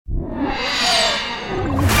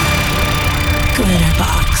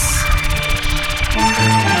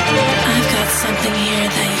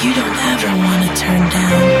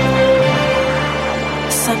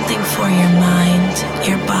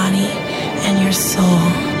your soul.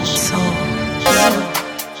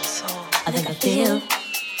 I think I feel.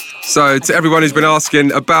 So, to everyone who's been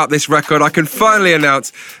asking about this record, I can finally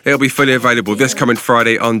announce it'll be fully available this coming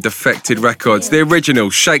Friday on Defected Records. The original,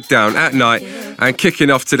 Shakedown, At Night, and kicking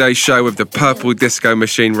off today's show with the Purple Disco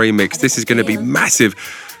Machine remix. This is going to be massive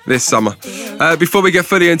this summer. Before we get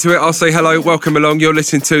fully into it, I'll say hello, welcome along. You're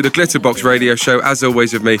listening to the Glitterbox Radio Show, as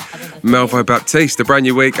always with me, Melvo Baptiste. A brand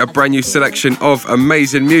new week, a brand new selection of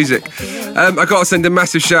amazing music. I got to send a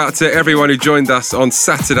massive shout out to everyone who joined us on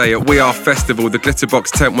Saturday at We Are Festival. The Glitterbox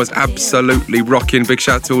tent was absolutely rocking. Big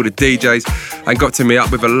shout out to all the DJs, and got to meet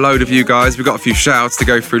up with a load of you guys. We've got a few shout outs to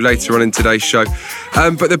go through later on in today's show.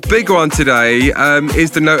 But the big one today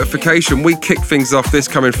is the notification. We kick things off this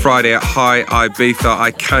coming Friday at High Ibiza.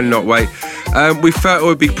 I cannot wait. We felt it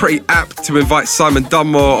would be pretty apt to invite Simon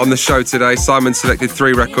Dunmore on the show today. Simon selected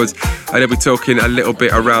 3 records, and he'll be talking a little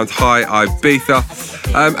bit around High Ibiza.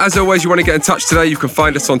 As always, you want to get in touch today, you can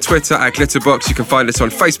find us on Twitter at Glitterbox. You can find us on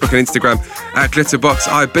Facebook and Instagram at Glitterbox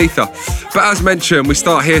Ibiza. But as mentioned, we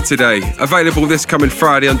start here today. Available this coming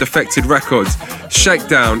Friday on Defected Records,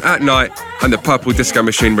 Shakedown, At Night, and the Purple Disco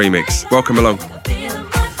Machine remix. Welcome along.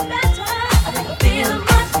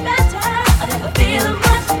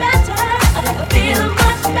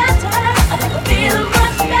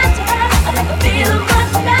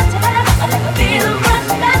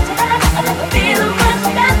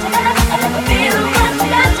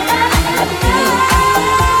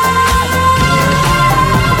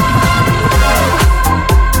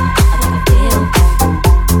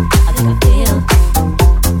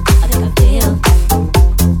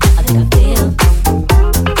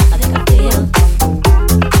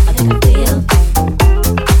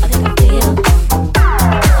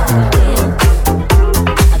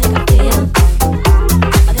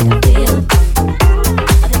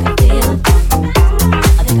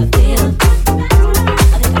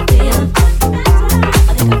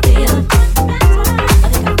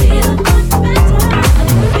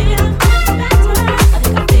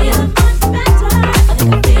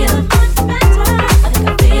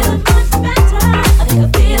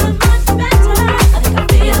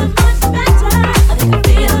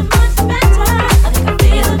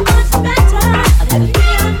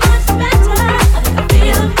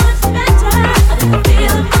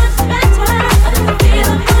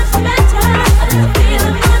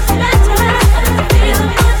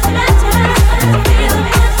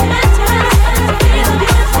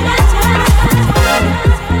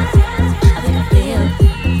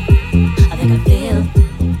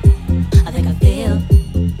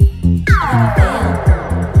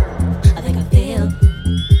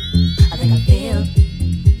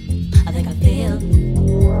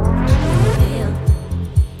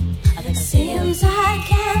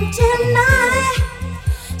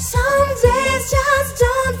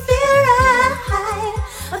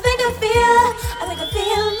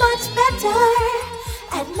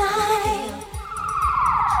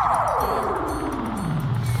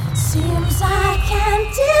 See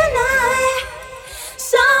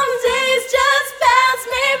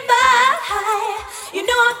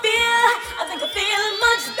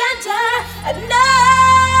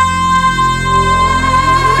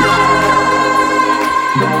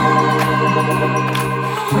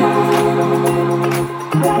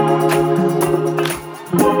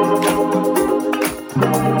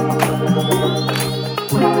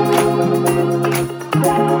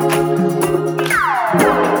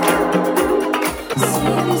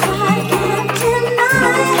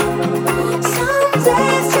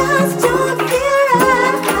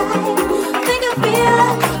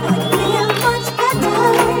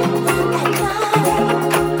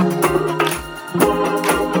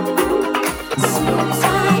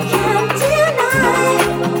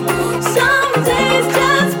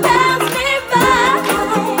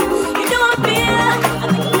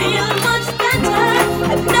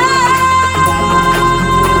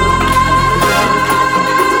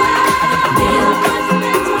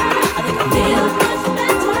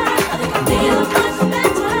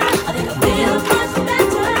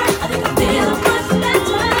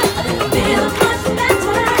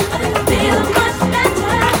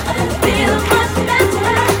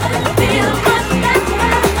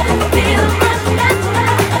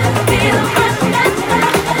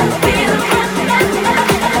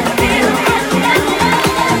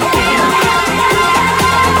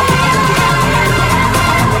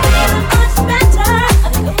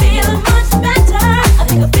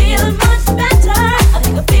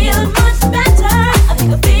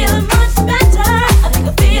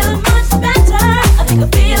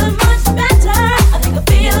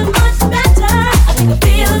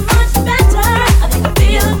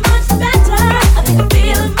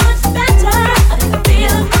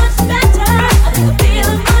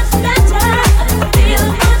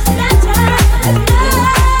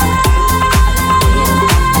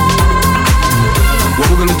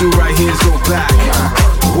gonna do right here is go back,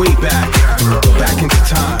 way back, back into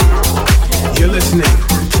time. You're listening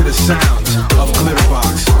to the sounds of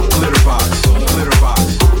Glitterbox, Glitterbox,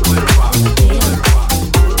 Glitterbox, Glitterbox, Glitterbox.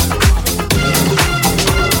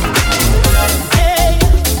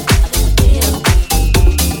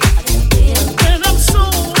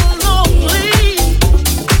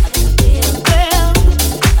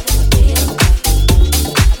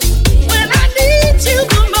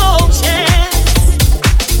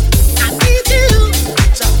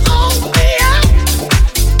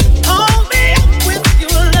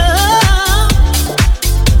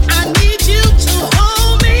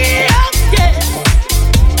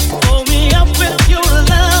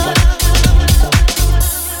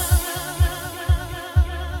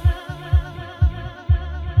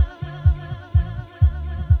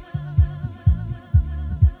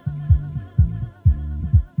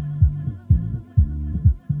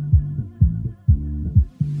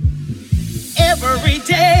 Every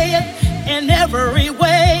day, in every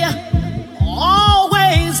way,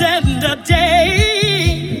 always end a day.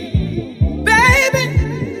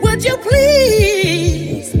 Baby, would you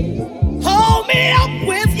please hold me up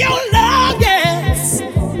with your love? Yes,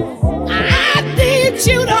 I need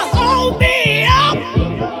you to hold me up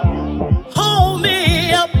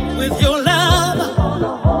with your love.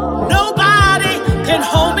 Nobody can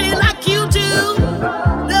hold me like you do.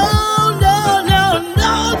 No, no, no,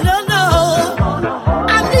 no, no, no.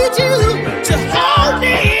 I need you to hold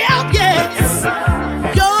me up, yes.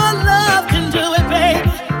 Your love can do it,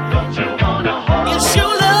 baby. It's your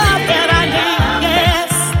love that I need,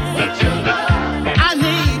 yes. I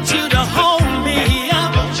need you to hold me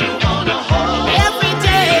up every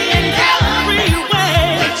day and every way.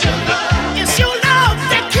 It's your love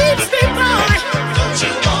that keeps me going.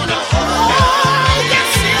 Oh,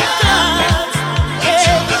 yes, it does.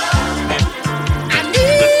 Yeah. I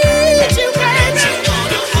need you, baby.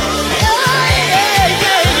 Oh, yeah,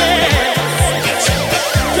 yeah, yeah.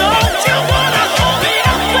 Don't you wanna hold me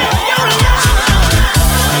up with your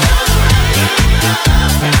love?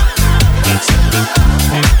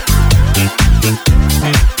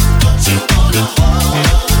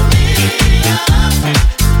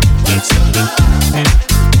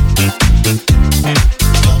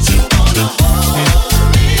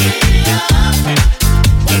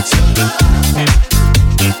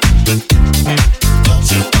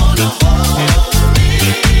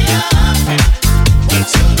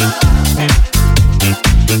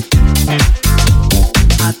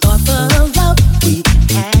 I thought the love we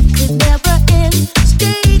had could never end.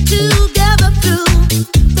 Stay together through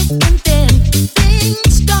thick and thin.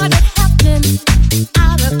 Things started happening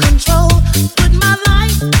out of control. Put my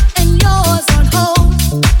life and yours on hold.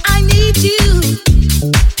 I need you,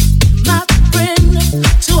 my friend,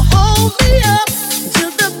 to hold me up to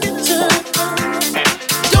the bitter end.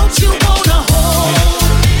 Don't you wanna hold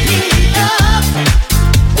me up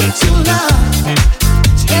with your love?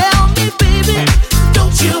 Tell me, baby,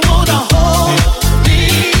 don't you wanna hold me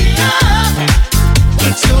up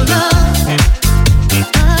with your love?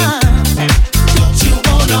 Don't you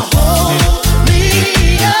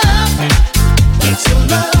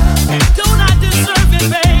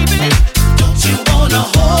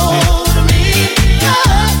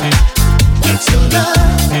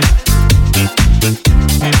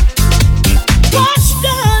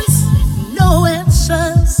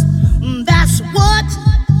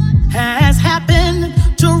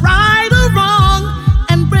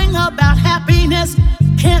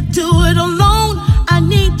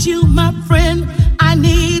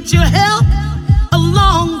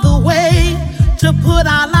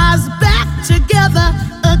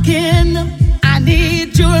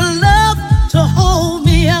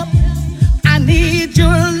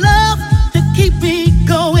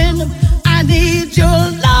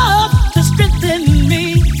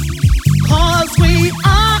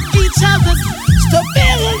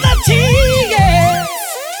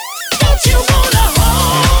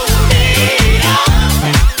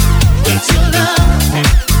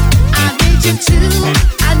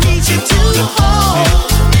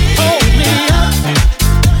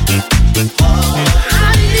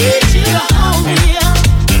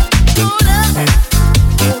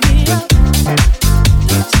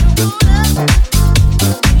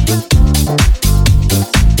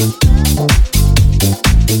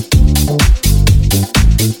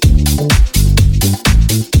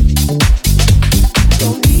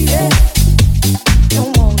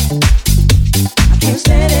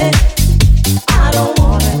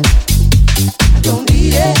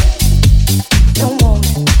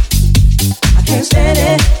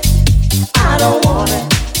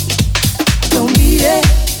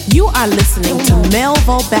You are listening to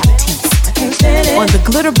Melvo Baptiste on the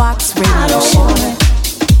Glitterbox Radio Show.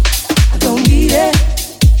 I don't need it.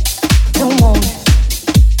 I don't want it.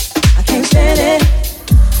 I can't stand it.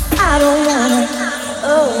 I don't want it.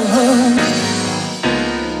 Oh.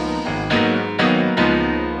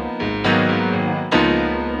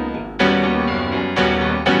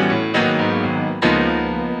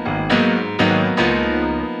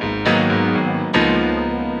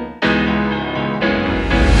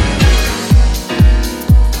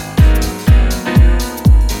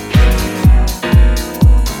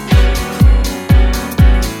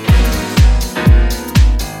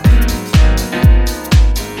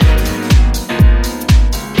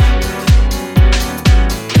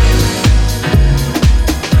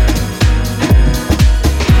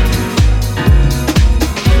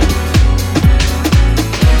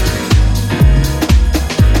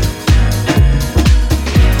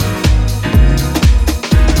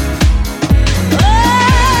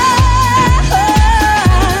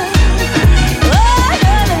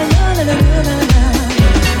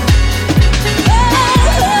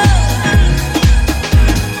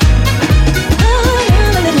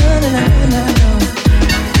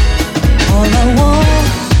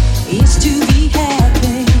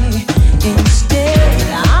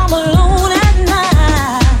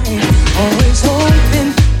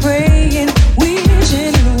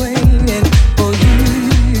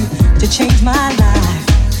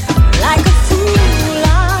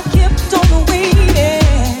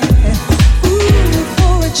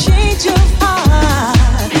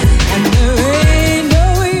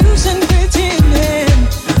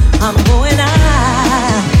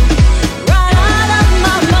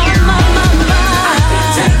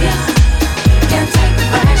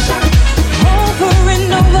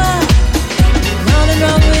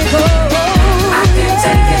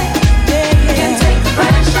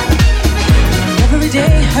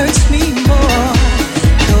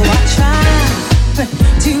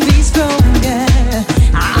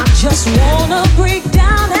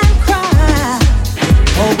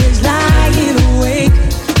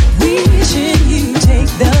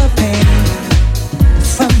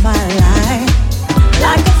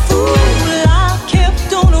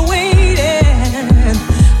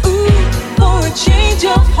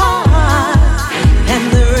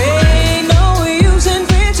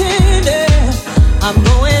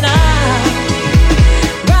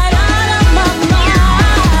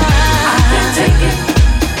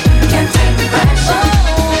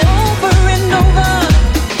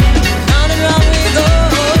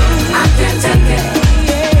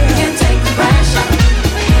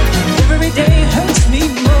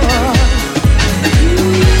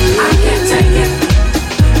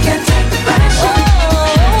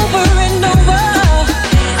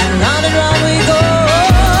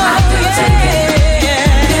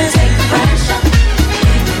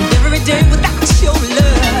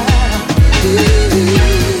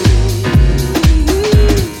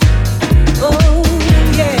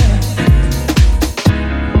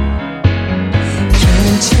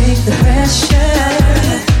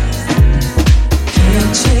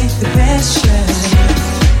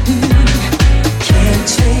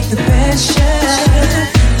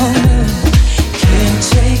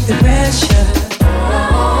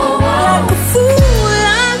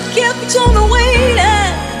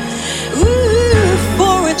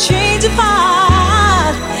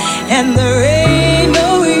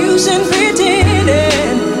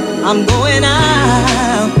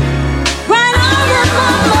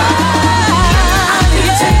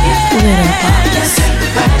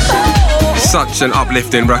 Such an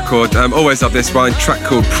uplifting record. Always up this one, track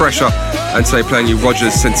called Pressure, and today playing you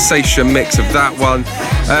Roger's Sensation mix of that one.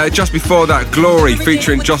 Just before that, Glory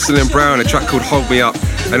featuring Jocelyn Brown, a track called Hold Me Up,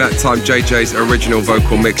 and that time JJ's original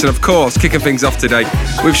vocal mix. And of course, kicking things off today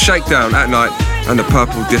with Shakedown at Night and the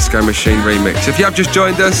Purple Disco Machine remix. If you have just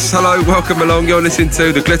joined us, hello, welcome along. You're listening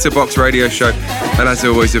to the Glitterbox Radio Show, and as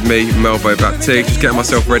always with me, Melvo Baptiste, just getting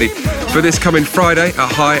myself ready for this coming Friday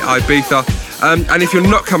at High Ibiza. And if you're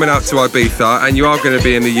not coming out to Ibiza and you are going to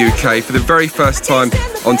be in the UK for the very first time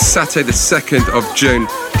on Saturday the 2nd of June,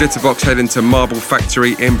 Glitterbox heading to Marble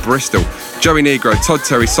Factory in Bristol. Joey Negro, Todd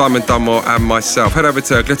Terry, Simon Dunmore and myself. Head over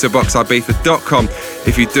to glitterboxibiza.com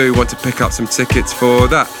if you do want to pick up some tickets for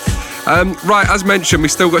that. Right, as mentioned,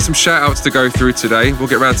 we've still got some shout-outs to go through today. We'll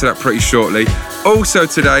get around to that pretty shortly. Also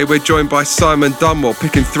today, we're joined by Simon Dunmore,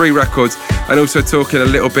 picking 3 records and also talking a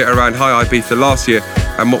little bit around High Ibiza last year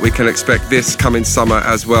and what we can expect this coming summer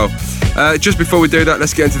as well. Just before we do that,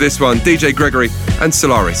 let's get into this one. DJ Gregory and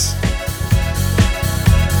Solaris.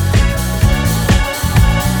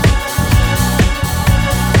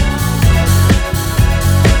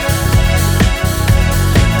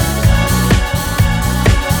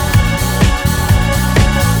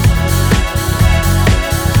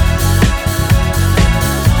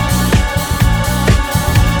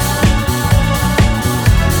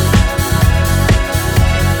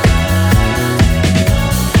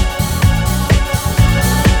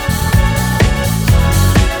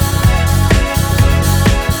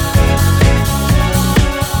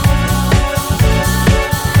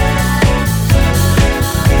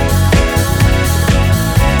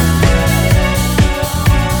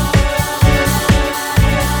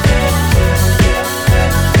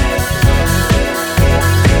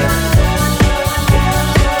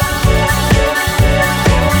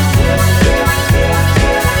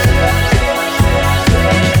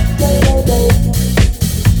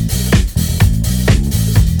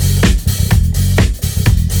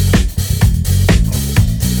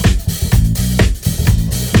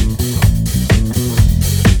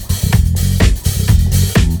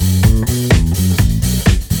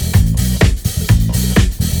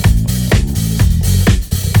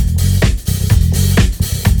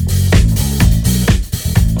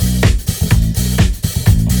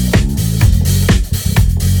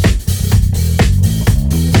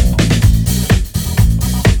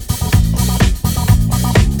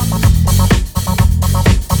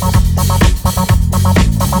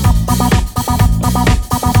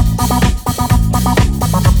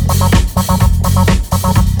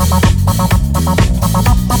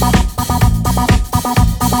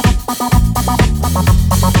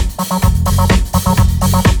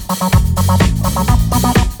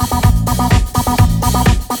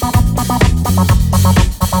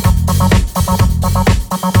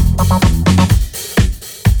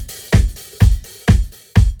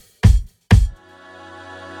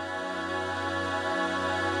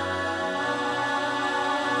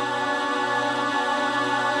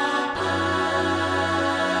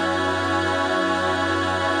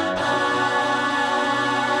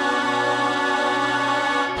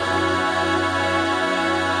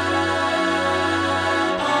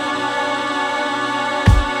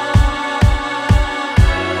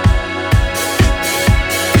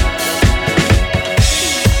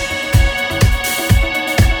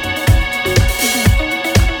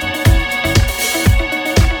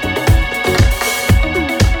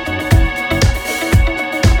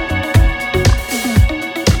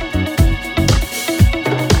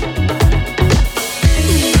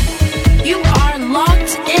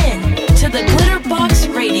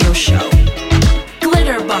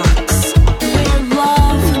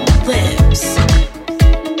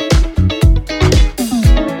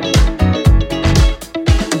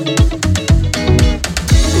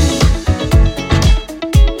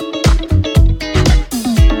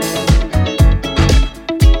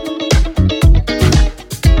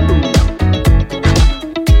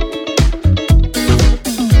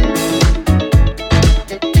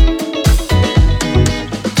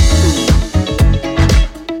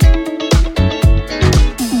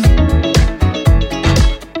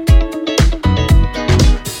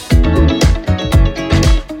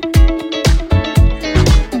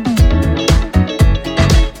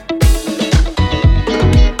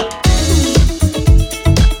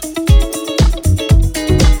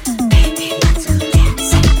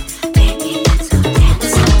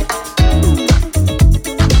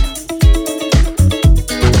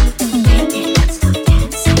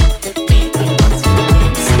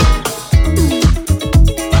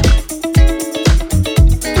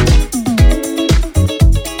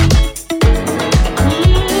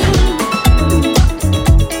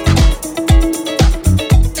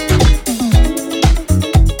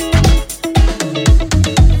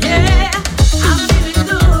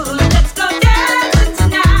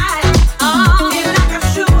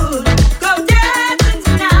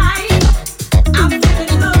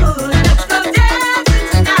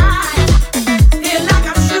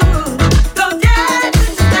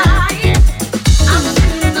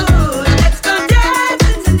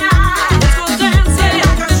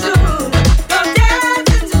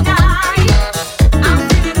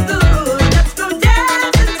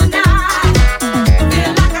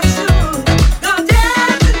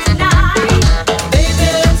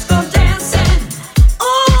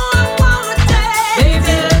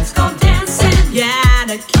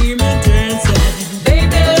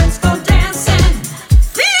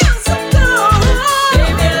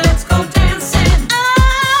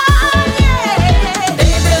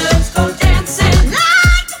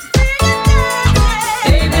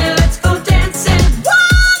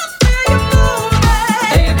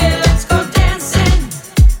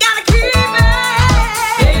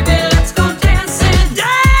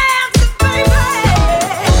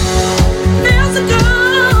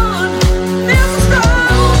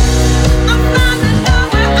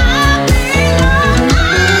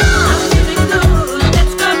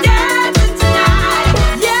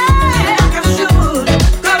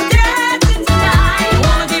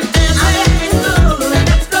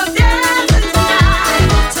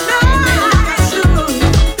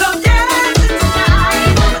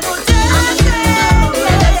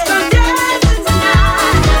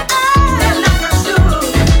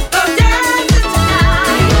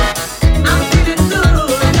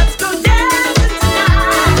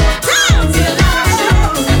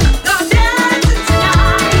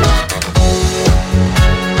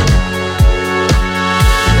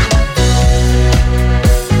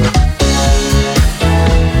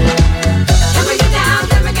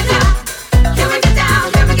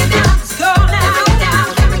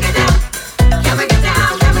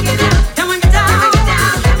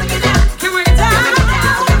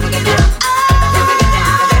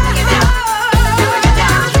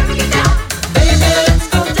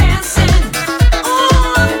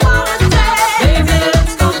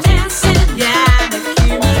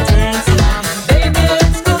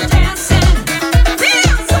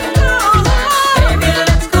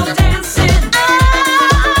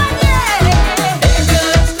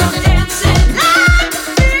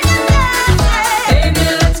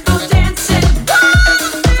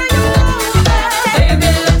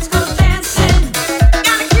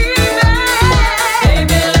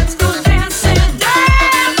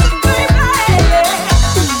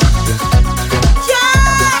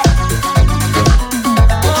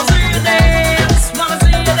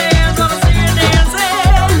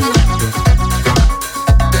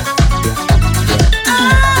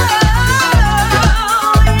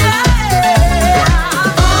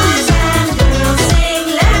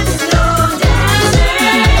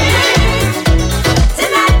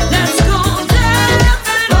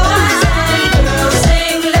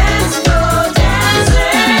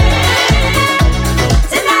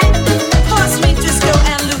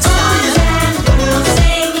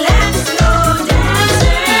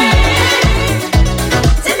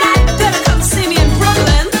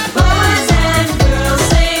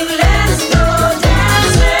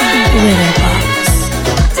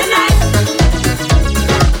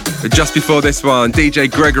 Just before this one, DJ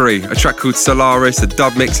Gregory, a track called Solaris, a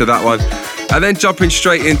dub mix of that one. And then jumping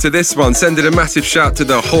straight into this one, sending a massive shout to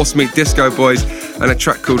the Horse Meat Disco Boys and a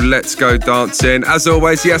track called Let's Go Dancing. As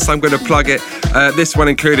always, yes, I'm going to plug it. This one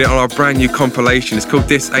included on our brand new compilation. It's called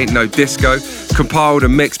This Ain't No Disco, compiled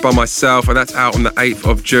and mixed by myself, and that's out on the 8th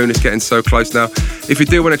of June. It's getting so close now. If you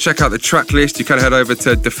do want to check out the track list, you can head over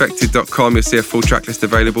to defected.com. You'll see a full track list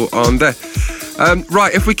available on there.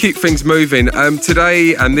 Right, if we keep things moving,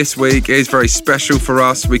 today and this week is very special for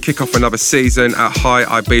us. We kick off another season at High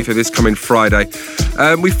Ibiza this coming Friday.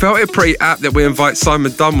 We felt it pretty apt that we invite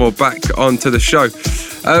Simon Dunmore back onto the show.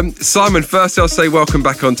 Simon, first I'll say welcome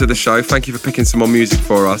back onto the show. Thank you for picking some more music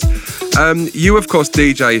for us. You, of course,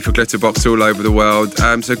 DJ for Glitterbox all over the world,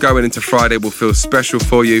 so going into Friday will feel special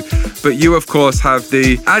for you. But you, of course, have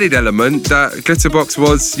the added element that Glitterbox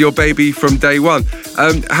was your baby from day one.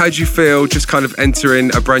 How do you feel just kind of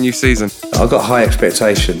entering a brand new season? I've got high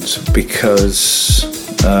expectations because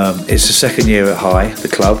it's the second year at High, the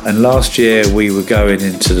club, and last year we were going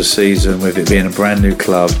into the season with it being a brand new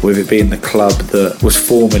club, with it being the club that was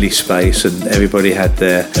formerly Space, and everybody had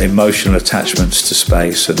their emotional attachments to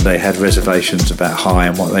Space and they had reservations about High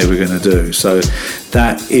and what they were going to do. So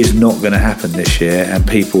that is not going to happen this year, and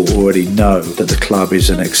people already know that the club is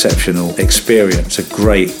an exceptional experience, a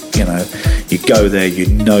great, you go there, you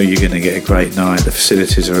know you're going to get a great night. The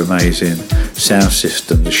facilities are amazing, sound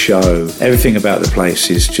system, the show, everything about the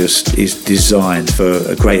place is designed for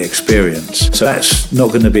a great experience. So that's not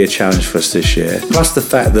going to be a challenge for us this year. Plus the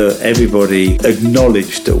fact that everybody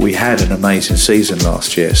acknowledged that we had an amazing season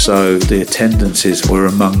last year. So the attendances were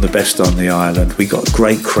among the best on the island. We got a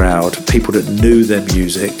great crowd, people that knew their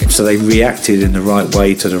music. So they reacted in the right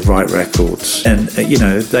way to the right records. And,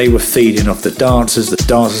 they were feeding off the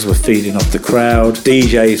dancers were feeding off the crowd,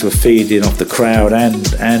 DJs were feeding off the crowd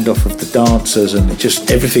and off of the dancers, and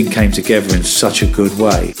just everything came together in such a good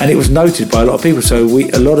way. And it was noted by a lot of people. So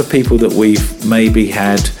a lot of people that we've maybe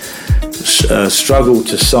had struggled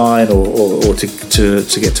to sign or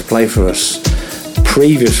to get to play for us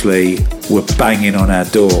previously were banging on our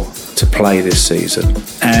door to play this season.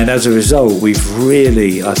 And as a result, we've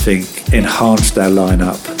really, I think, enhanced our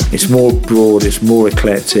lineup. It's more broad, it's more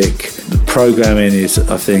eclectic. The programming is,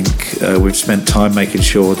 I think, we've spent time making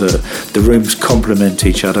sure that the rooms complement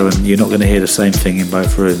each other and you're not going to hear the same thing in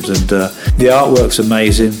both rooms. And the artwork's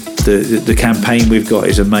amazing. The campaign we've got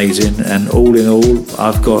is amazing. And all in all,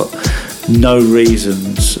 I've got no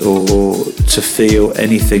reasons or to feel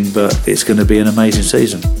anything but it's going to be an amazing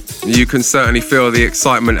season. You can certainly feel the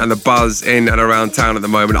excitement and the buzz in and around town at the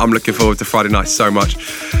moment. I'm looking forward to Friday night so much.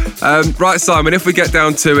 Right, Simon, if we get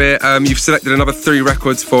down to it, you've selected another 3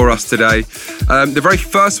 records for us today. The very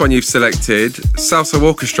first one you've selected, Salsoul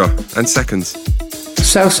Orchestra and Seconds.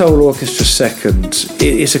 Salsoul Orchestra Seconds,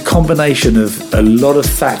 it's a combination of a lot of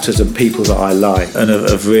factors and people that I like and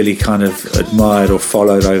have really kind of admired or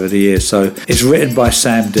followed over the years. So it's written by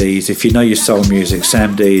Sam Dees. If you know your soul music,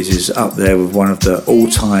 Sam Dees is up there with one of the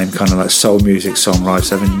all-time kind of like soul music songwriters,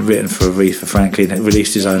 having written for Aretha Franklin,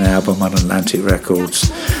 released his own album on Atlantic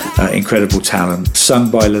Records. Incredible talent, sung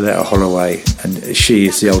by Loletta Holloway, and she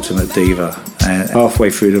is the ultimate diva. And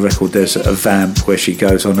halfway through the record there's a vamp where she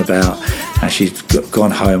goes on about how she's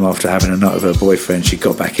gone home after having a night with her boyfriend. She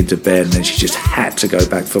got back into bed and then she just had to go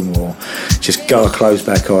back for more, just got her clothes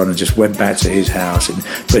back on and just went back to his house.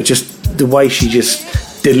 But just the way she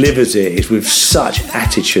just delivers it is with such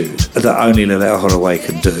attitude that only Loletta Holloway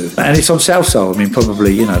can do. And it's on Salsoul. I mean,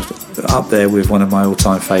 probably, up there with one of my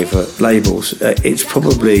all-time favourite labels. It's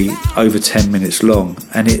probably over 10 minutes long,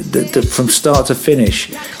 and from start to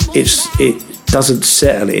finish, it doesn't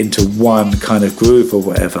settle into one kind of groove or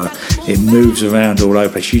whatever. It moves around all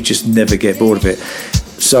over. You just never get bored of it.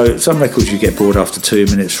 So some records you get bored after 2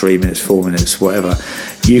 minutes, 3 minutes, 4 minutes, whatever.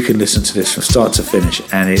 You can listen to this from start to finish,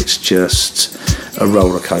 and it's just a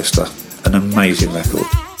roller coaster. An amazing record.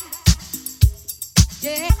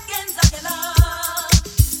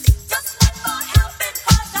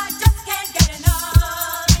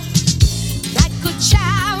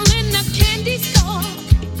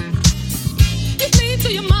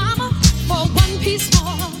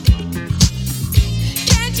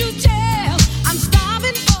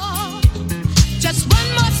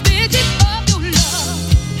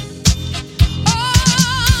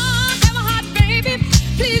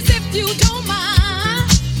 Please, if you don't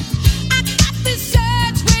mind,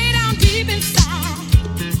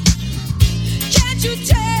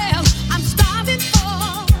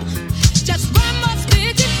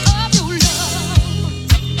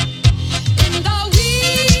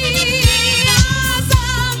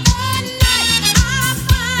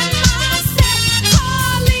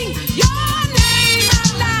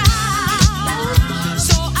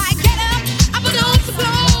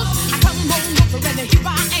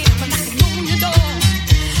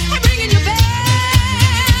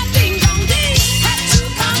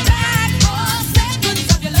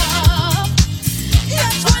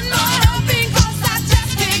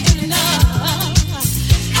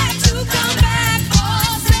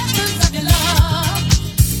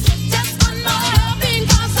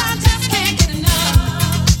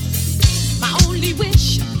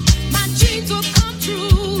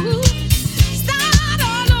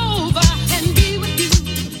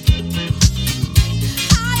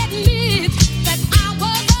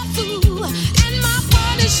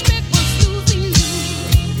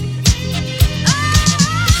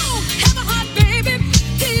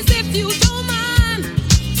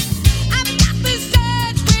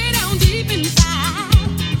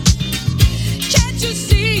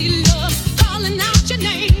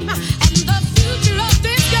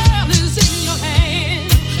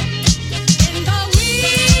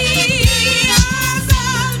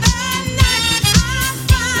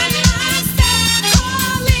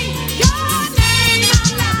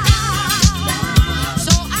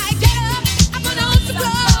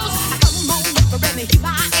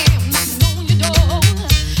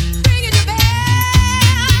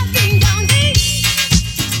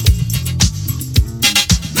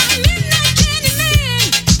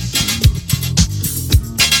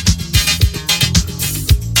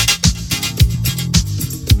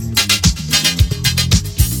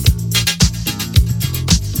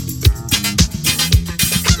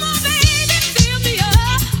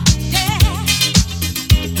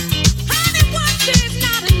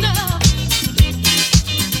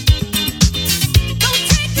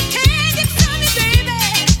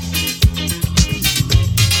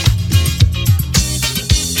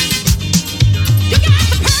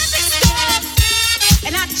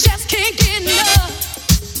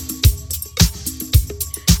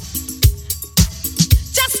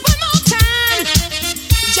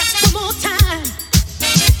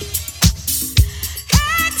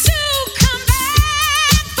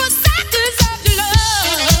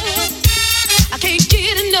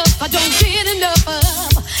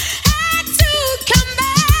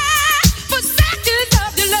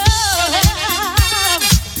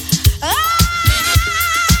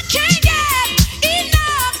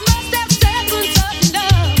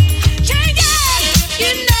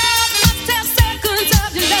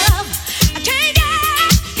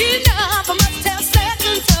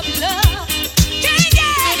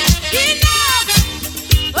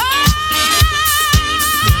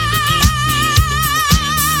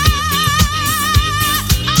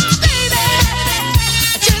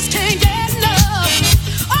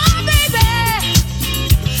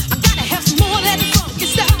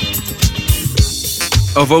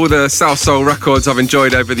 Of all the South Soul records I've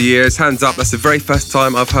enjoyed over the years, hands up, that's the very first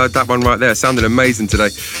time I've heard that one right there. Sounded amazing today.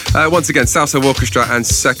 Once again, South Soul Orchestra and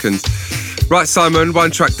Second. Right, Simon,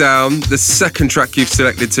 one track down. The second track you've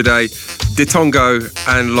selected today, Ditongo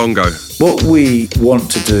and Longo. What we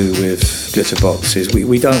want to do with Glitterbox is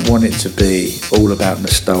we don't want it to be all about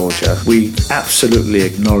nostalgia. We absolutely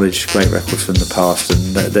acknowledge great records from the past,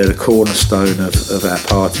 and they're the cornerstone of our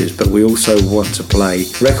parties, but we also want to play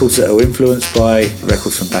records that are influenced by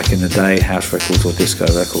records from back in the day, house records or disco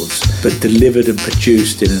records, but delivered and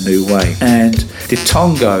produced in a new way. And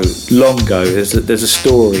Ditongo, Longo, there's a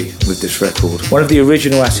story with this record. One of the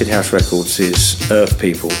original acid house records is Earth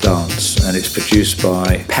People Dance, and it's produced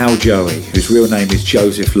by Pal Joey, whose real name is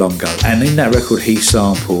Joseph Longo. And in that record he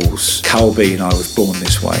samples Carl B and I Was Born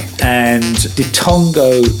This Way. And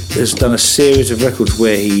Ditongo has done a series of records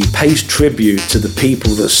where he pays tribute to the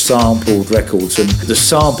people that sampled records, and the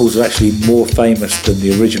samples are actually more famous than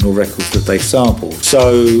the original records that they sampled.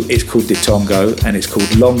 So it's called Ditongo, and it's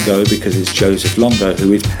called Longo because it's Joseph Longo,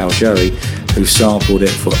 who is Pal Joey, who sampled it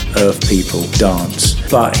for Earth People Dance.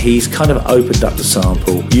 But he's kind of opened up the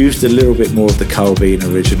sample, used a little bit more of the Carl Bean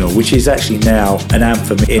original, which is actually now an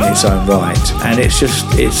anthem in its own right. And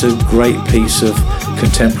it's a great piece of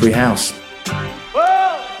contemporary house.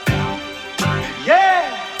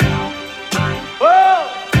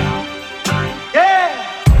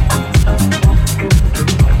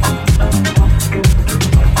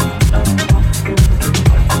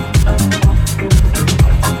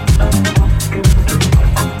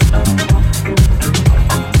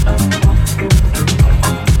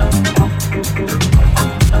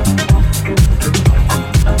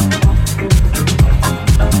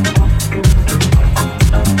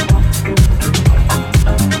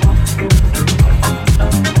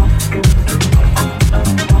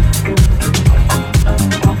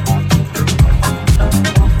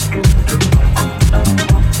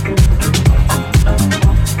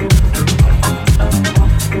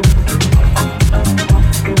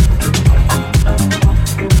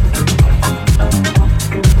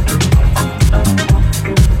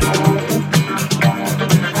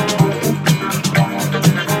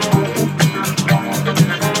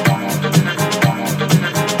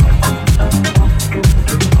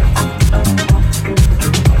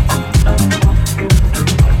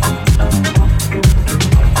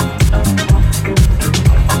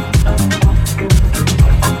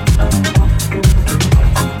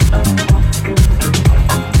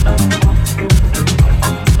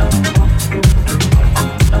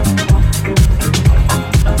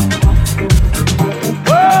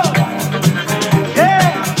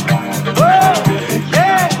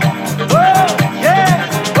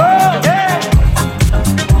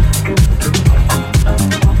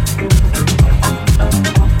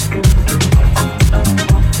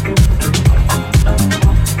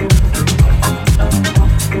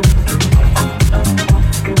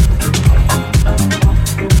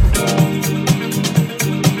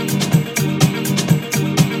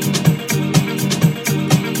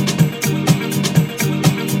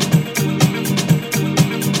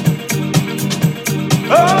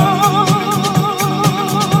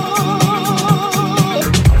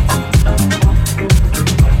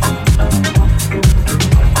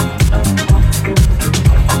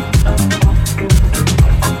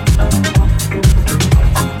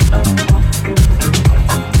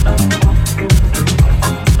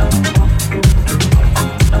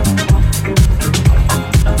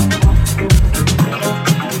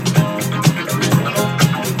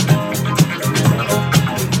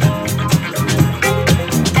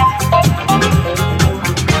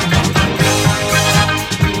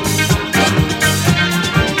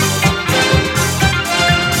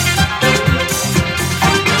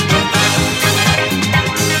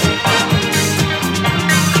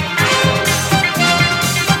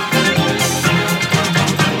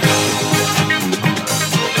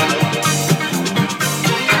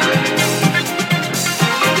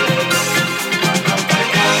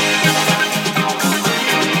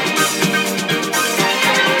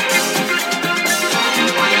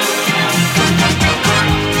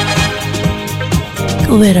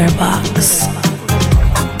 Glitterbox.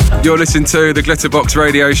 You're listening to the Glitterbox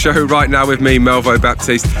radio show right now with me, Melvo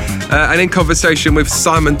Baptiste, and in conversation with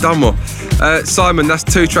Simon Dunmore. Simon, that's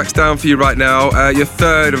 2 tracks down for you right now. Your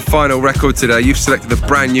third and final record today. You've selected the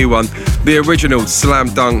brand new one, the original Slam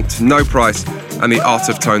Dunked, No Price, and the Art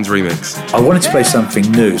of Tones remix. I wanted to play something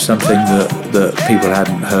new, something that people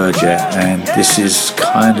hadn't heard yet, and this is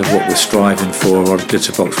kind of what we're striving for on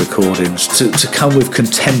Glitterbox Recordings, to come with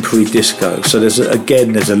contemporary disco. So there's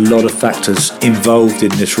a lot of factors involved in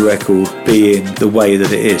this record being the way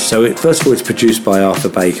that it is. So first of all, it's produced by Arthur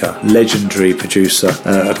Baker, legendary producer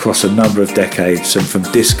across a number of decades, and from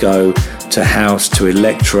disco to house to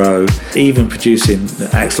electro, even producing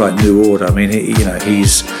acts like New Order. I mean,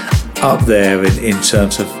 he's up there in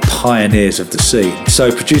terms of pioneers of the scene.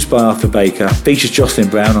 So produced by Arthur Baker, features Jocelyn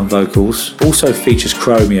Brown on vocals, also features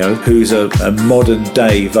Chromeo, who's a modern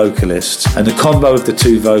day vocalist, and the combo of the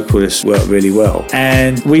two vocalists worked really well.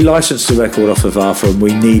 And we licensed the record off of Arthur, and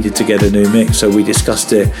we needed to get a new mix, so we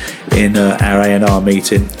discussed it in our A&R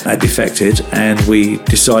meeting at Defected, and we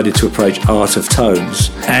decided to approach Art of Tones.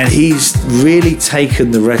 And he's really taken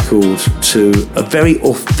the record to a very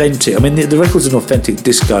authentic, I mean the record's an authentic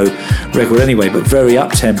disco record anyway, but very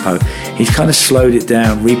up-tempo. He's kind of slowed it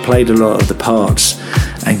down, replayed a lot of the parts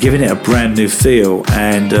and given it a brand new feel,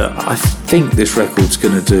 and I think this record's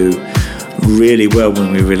going to do really well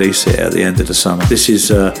when we release it at the end of the summer. This is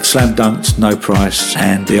Slam Dunked, No Price,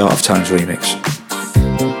 and the Art of Tones remix.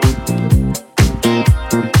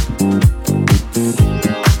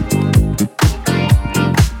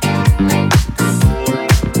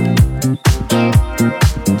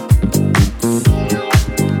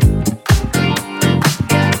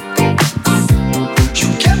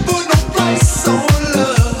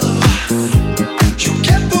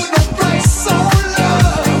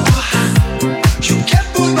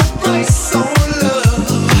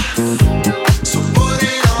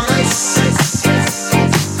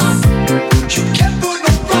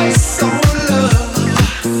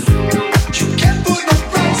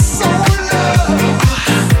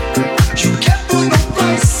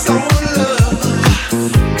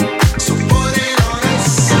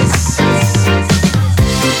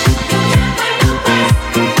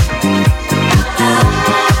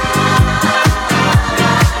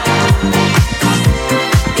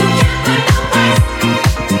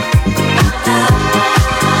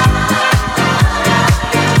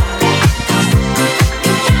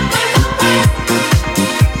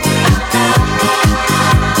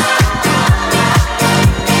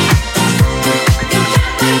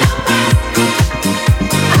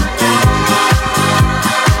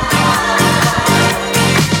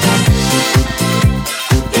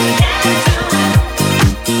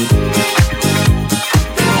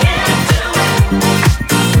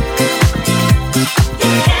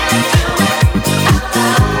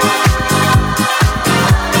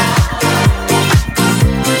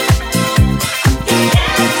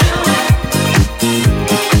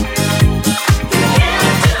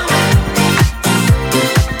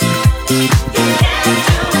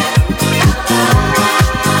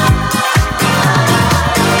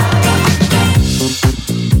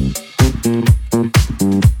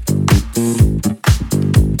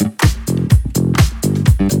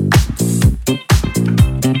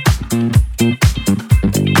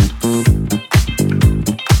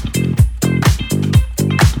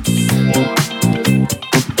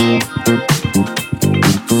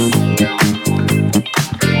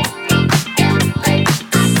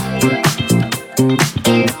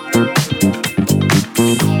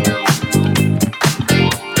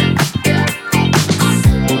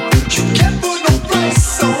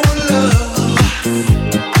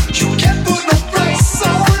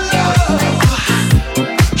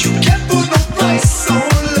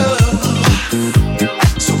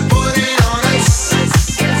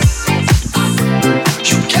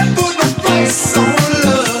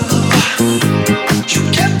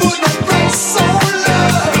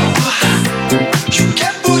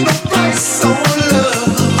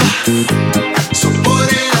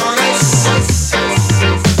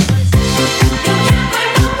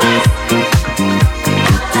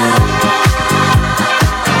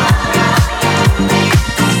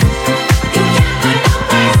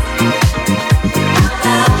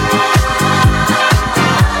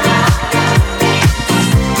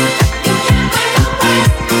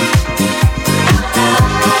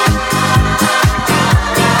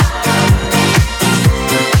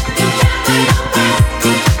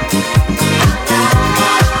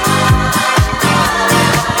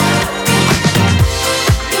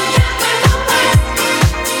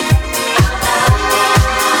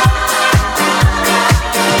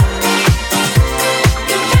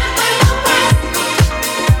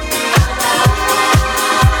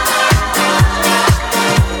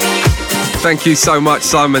 Thank you so much,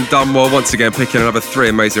 Simon Dunmore, once again picking another 3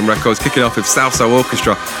 amazing records, kicking off with Salsoul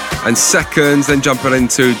Orchestra and Seconds, then jumping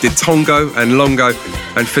into Ditongo and Longo,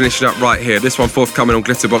 and finishing up right here. This one forthcoming on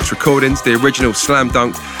Glitterbox Recordings, the original Slam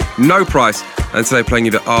Dunked, No Price, and today playing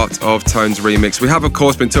you the Art of Tones remix. We have, of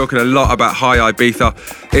course, been talking a lot about High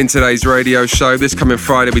Ibiza in today's radio show. This coming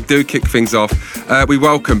Friday, we do kick things off. We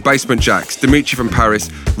welcome Basement Jaxx, Dimitri from Paris,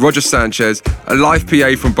 Roger Sanchez, a live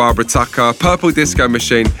PA from Barbara Tucker, Purple Disco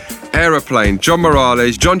Machine, Aeroplane, John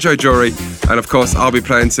Morales, John Joe Jory, and of course I'll be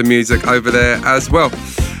playing some music over there as well.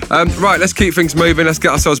 Right, let's keep things moving. Let's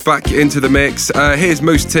get ourselves back into the mix. Here's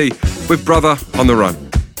Mousse T with Brother on the Run.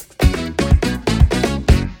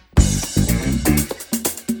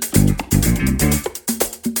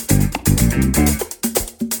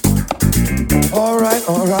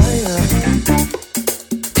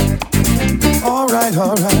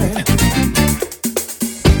 Alright.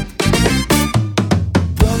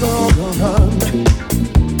 Brother on the run.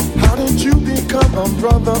 How did you become a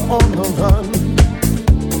brother on the run?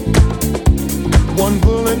 One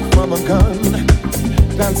bullet from a gun.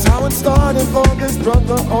 That's how it started for this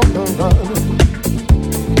brother on the run.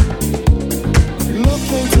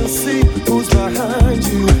 Looking to see who's behind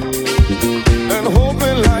you, and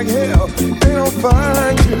hoping like hell they don't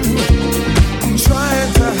find you.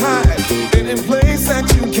 Trying to hide any place that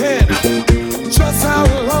you can. Just how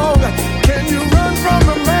long can you run from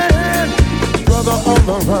a man? Brother on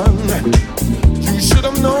the run. You should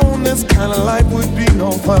have known this kind of life would be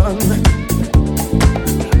no fun.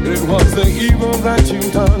 It was the evil that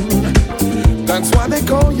you've done. That's why they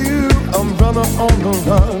call you a brother on the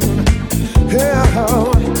run. Yeah,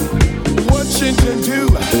 what should you do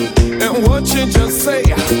and what should you say?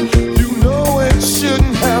 You know it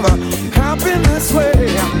shouldn't have happened this way.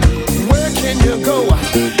 Where can you go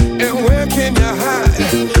and where can you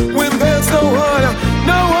hide when there's no one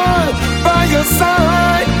by your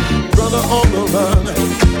side? Brother on the run.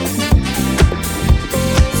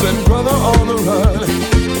 Said brother on the run.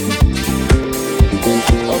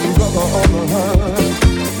 I'm brother on the run.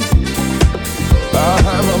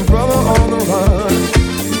 I'm a brother on the run.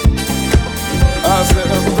 I said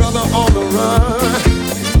I'm brother on the run.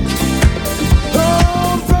 Oh,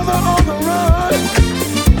 brother on the run.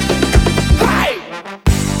 Hey!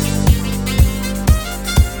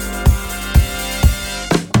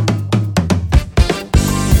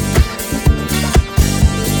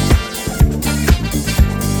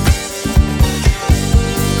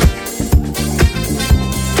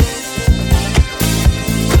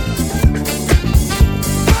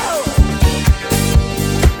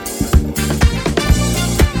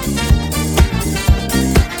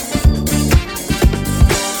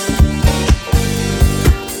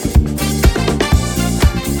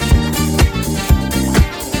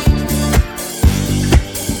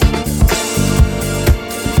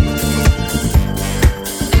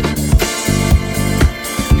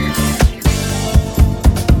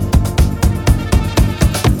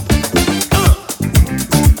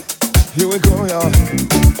 Here we go, y'all.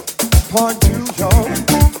 Part 2, y'all.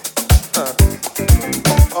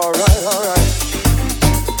 Alright.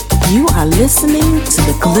 You are listening to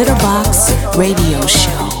the Glitterbox Radio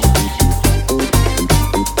Show.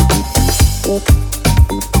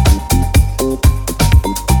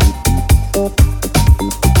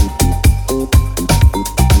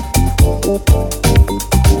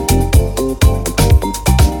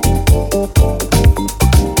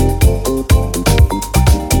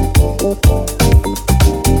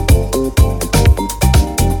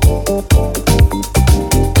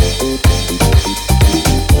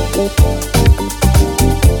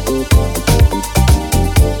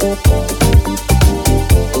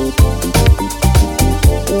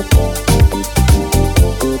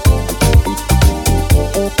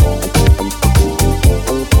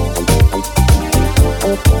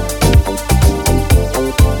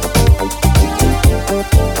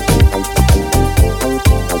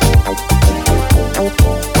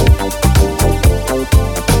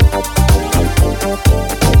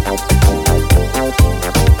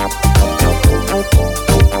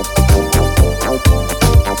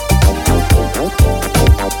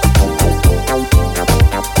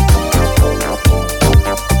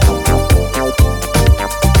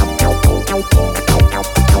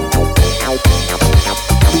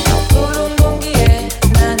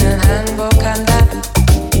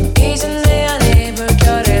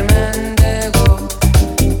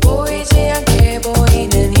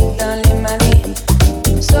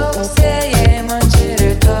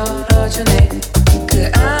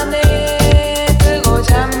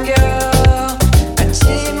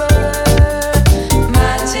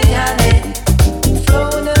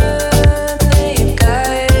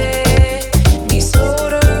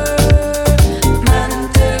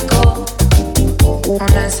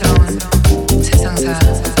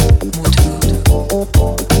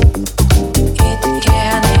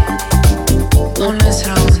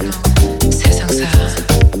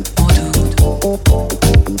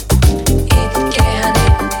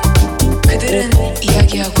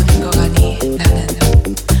 오는 거 가니 나는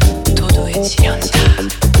도도의 지연다.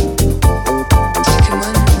 지금은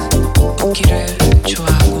웃기를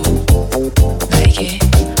좋아하고 나에게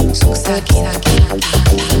속삭이다.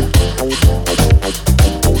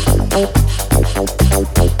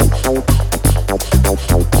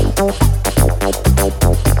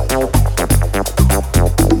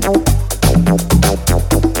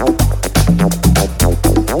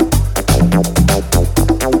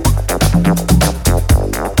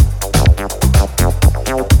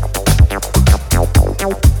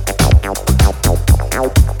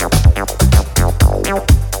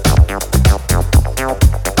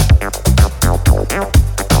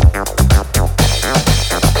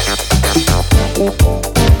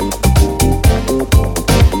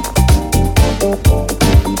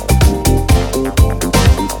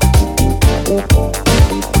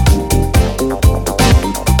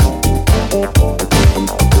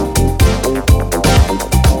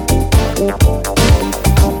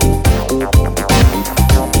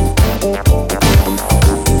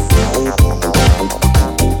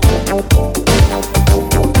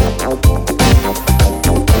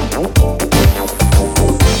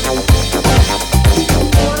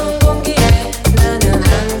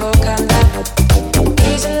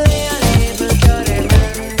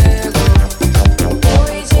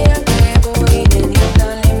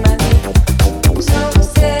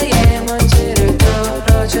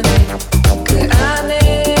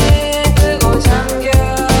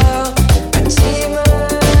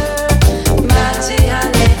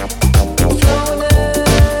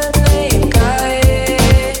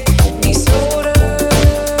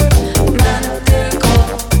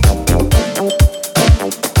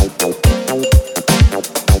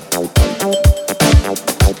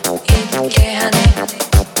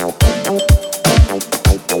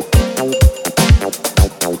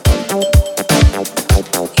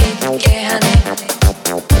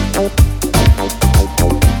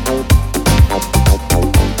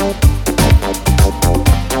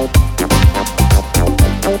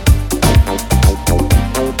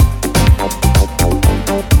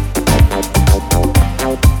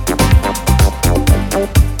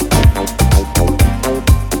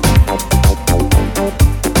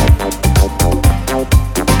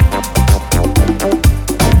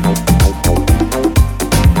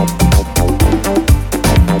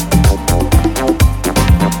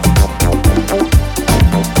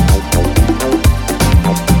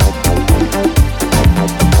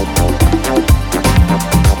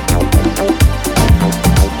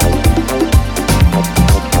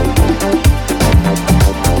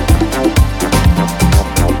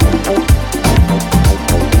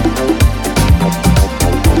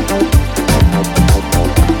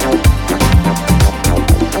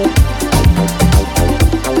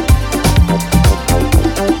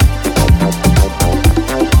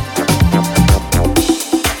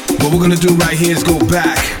 What we're gonna do right here is go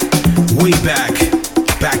back, way back,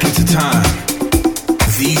 back into time.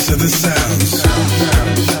 These are the sounds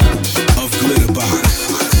of Glitterbox.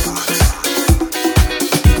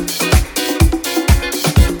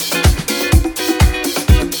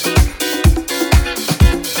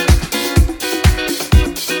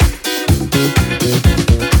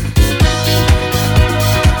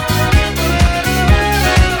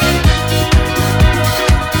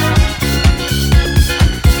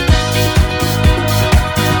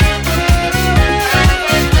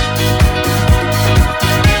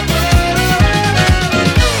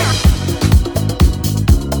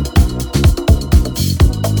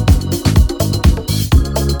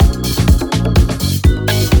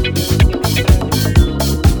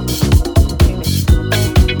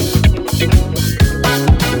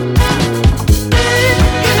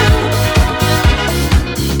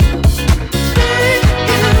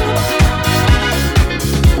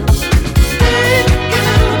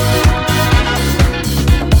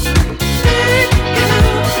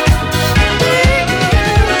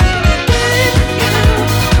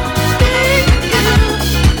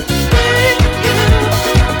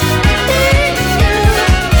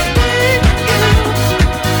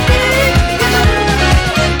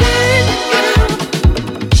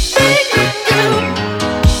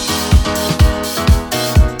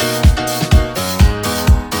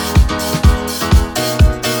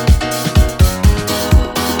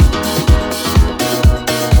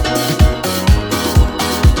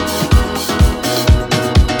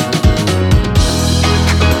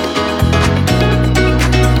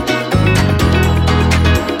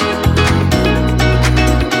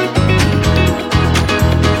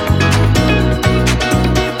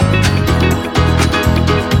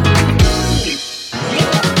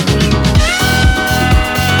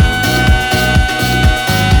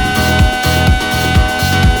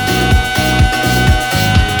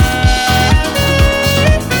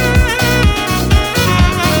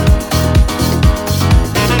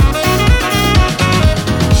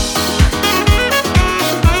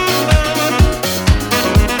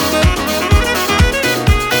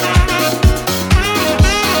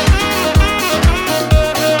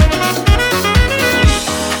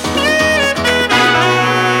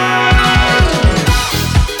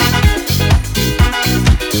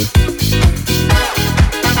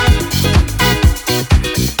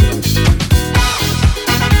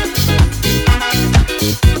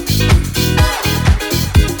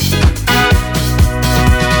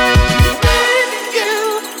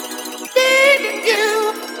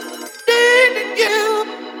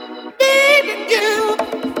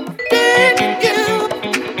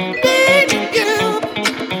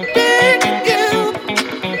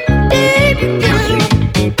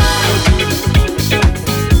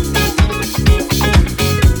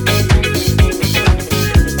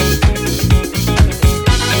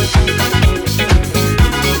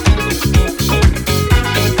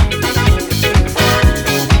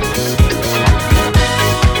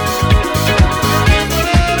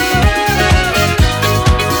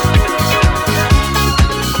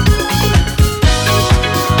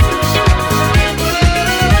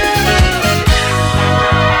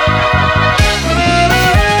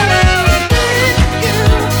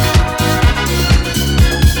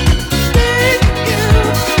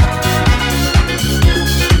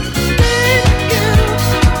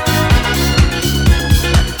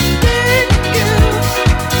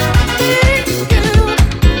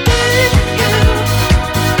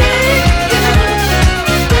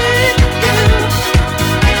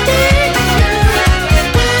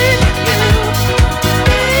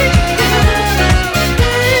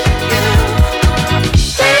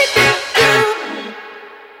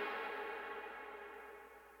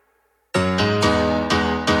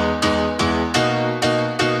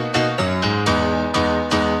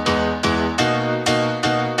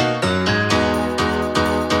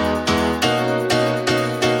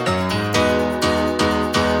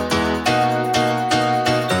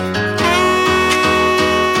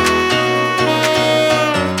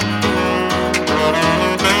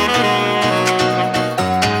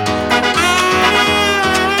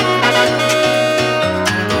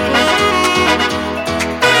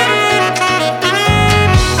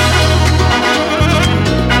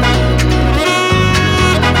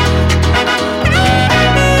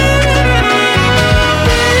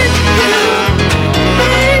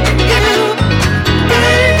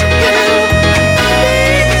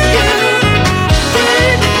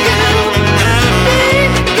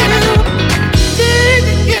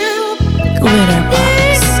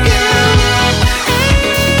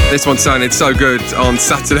 This one sounded so good on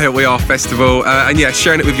Saturday at We Are Festival. And yeah,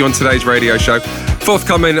 sharing it with you on today's radio show.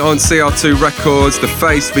 Forthcoming on CR2 Records, The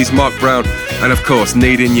Face vs Mark Brown, and of course,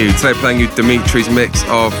 Needing You. Today playing you Dimitri's mix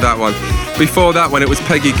of that one. Before that one, it was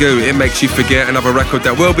Peggy Gou, It Makes You Forget, another record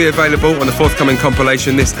that will be available on the forthcoming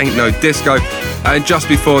compilation, This Ain't No Disco. And just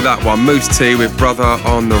before that one, Moose T with Brother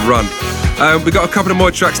on the Run. We got a couple of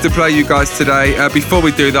more tracks to play you guys today. Before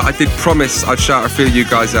we do that, I did promise I'd shout a few of you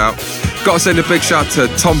guys out. Got to send a big shout to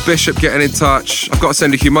Tom Bishop getting in touch. I've got to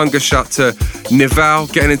send a humongous shout to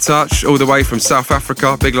Nival getting in touch all the way from South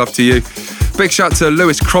Africa. Big love to you. Big shout to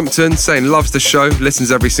Lewis Crompton saying loves the show,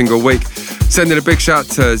 listens every single week. Sending a big shout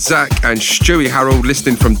to Zach and Stewie Harold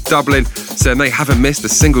listening from Dublin, saying they haven't missed a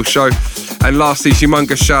single show. And lastly,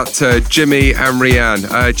 humongous shout to Jimmy and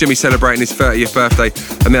Rianne. Jimmy celebrating his 30th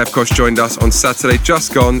birthday, and they of course joined us on Saturday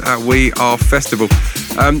just gone at We Are Festival.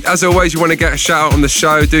 As always, you want to get a shout out on the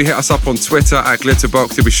show, do hit us up on Twitter at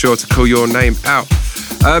Glitterbox. We'll be sure to call your name out.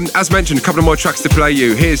 As mentioned, a couple of more tracks to play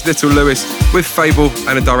you. Here's Little Lewis with Fable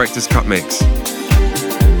and a Director's Cut mix.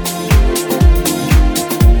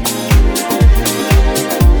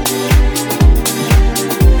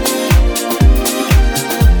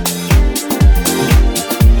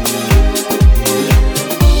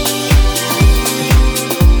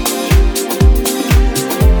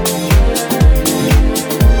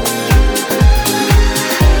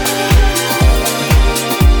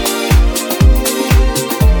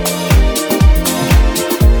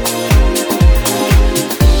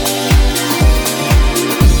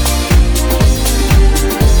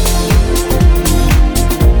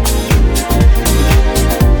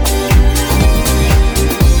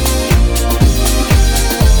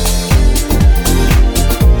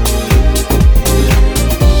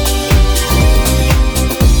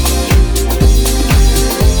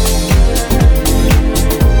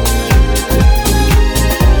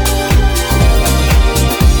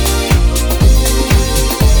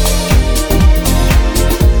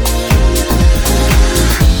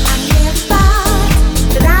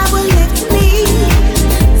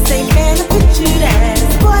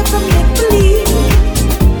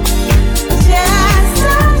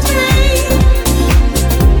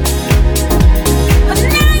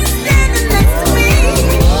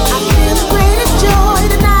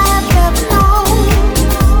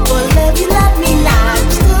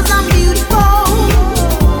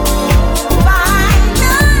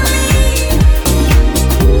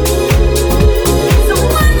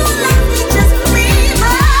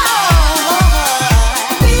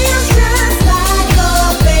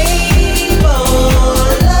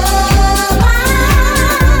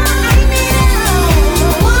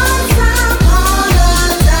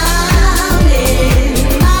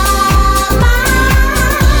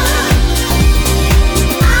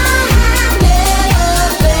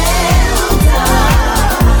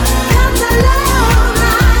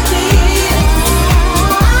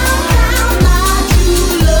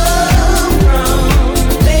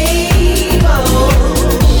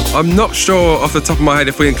 I'm not sure off the top of my head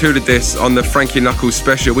if we included this on the Frankie Knuckles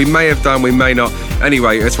special. We may have done, we may not.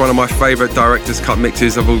 Anyway, it's one of my favourite Director's Cut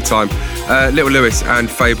mixes of all time. Little Lewis and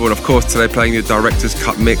Fable, and of course today playing the Director's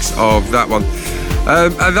Cut mix of that one.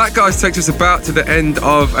 And that, guys, takes us about to the end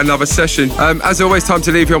of another session. As always, time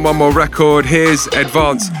to leave you on one more record. Here's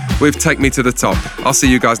Advance with Take Me to the Top. I'll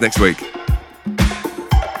see you guys next week.